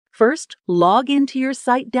First, log into your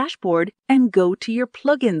site dashboard and go to your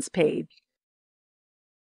plugins page.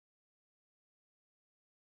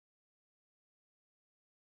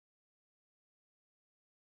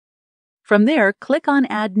 From there, click on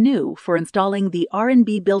Add New for installing the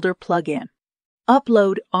RNB Builder plugin.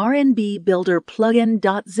 Upload RNB Builder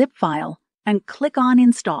plugin.zip file and click on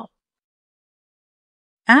Install.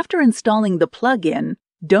 After installing the plugin,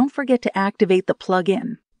 don't forget to activate the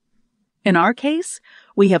plugin. In our case,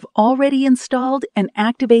 we have already installed and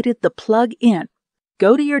activated the plugin.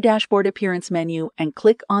 Go to your dashboard appearance menu and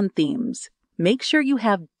click on Themes. Make sure you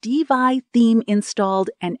have DIvi theme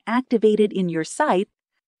installed and activated in your site.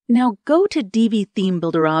 Now go to DIvi Theme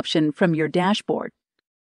Builder option from your dashboard.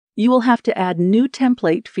 You will have to add new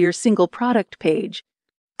template for your single product page.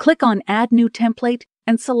 Click on Add New Template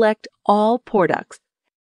and select All Products.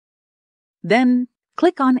 Then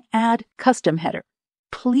click on Add Custom Header.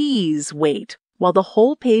 Please wait while the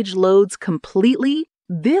whole page loads completely.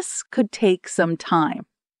 This could take some time.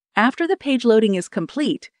 After the page loading is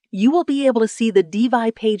complete, you will be able to see the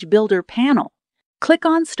DIvi Page Builder panel. Click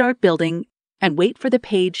on Start Building and wait for the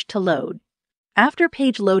page to load. After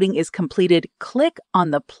page loading is completed, click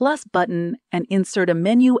on the plus button and insert a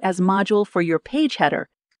menu as module for your page header.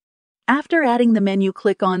 After adding the menu,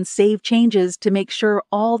 click on Save Changes to make sure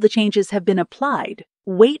all the changes have been applied.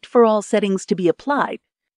 Wait for all settings to be applied.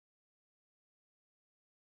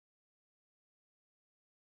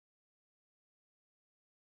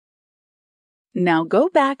 Now go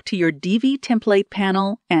back to your DIvi template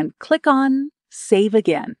panel and click on Save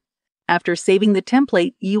Again. After saving the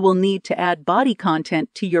template, you will need to add body content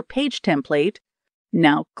to your page template.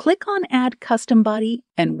 Now click on Add Custom Body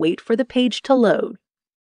and wait for the page to load.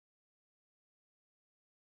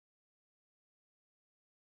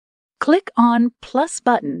 Click on plus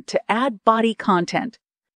button to add body content.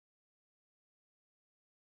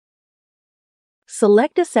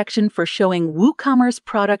 Select a section for showing WooCommerce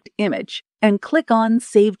product image and click on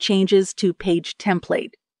Save Changes to Page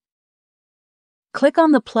Template. Click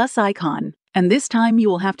on the plus icon, and this time you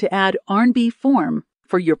will have to add RNB form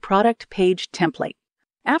for your product page template.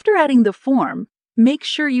 After adding the form, make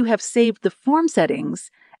sure you have saved the form settings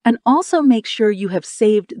and also make sure you have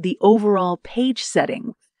saved the overall page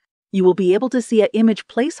setting. You will be able to see an image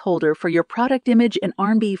placeholder for your product image and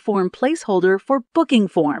RNB form placeholder for booking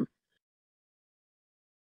form.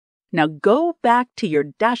 Now go back to your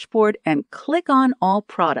dashboard and click on All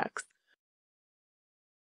Products.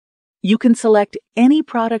 You can select any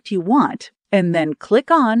product you want and then click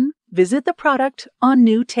on Visit the Product on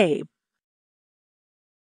New tab.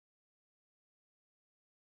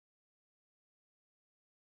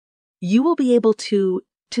 You will be able to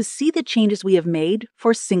see the changes we have made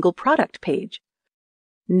for single product page.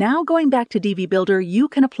 Now going back to DIvi Builder, you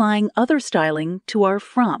can apply other styling to our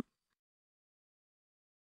from.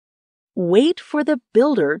 Wait for the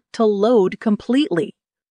builder to load completely.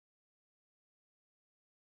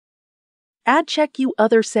 Add Check You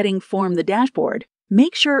Other setting form the dashboard.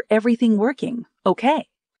 Make sure everything working. OK.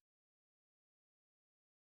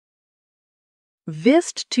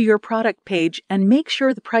 Vist to your product page and make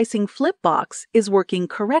sure the pricing flip box is working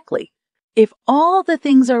correctly. If all the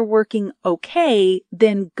things are working OK,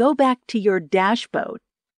 then go back to your dashboard.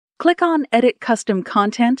 Click on Edit Custom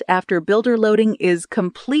Content after builder loading is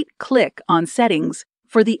complete. Click on Settings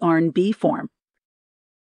for the RNB form.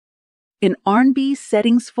 In RNB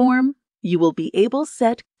Settings form, you will be able to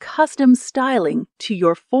set custom styling to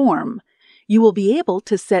your form. You will be able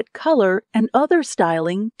to set color and other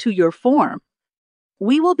styling to your form.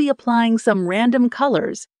 We will be applying some random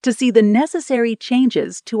colors to see the necessary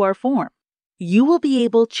changes to our form. You will be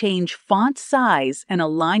able to change font size and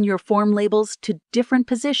align your form labels to different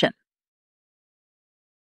positions.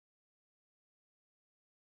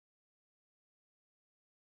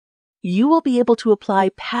 You will be able to apply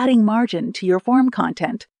padding margin to your form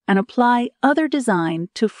content and apply other design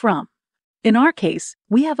to from. In our case,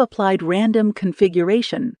 we have applied random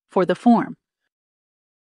configuration for the form.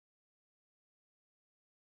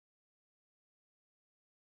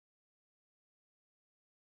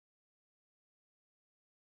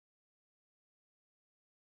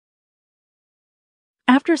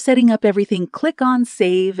 After setting up everything, click on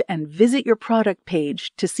Save and visit your product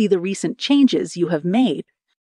page to see the recent changes you have made.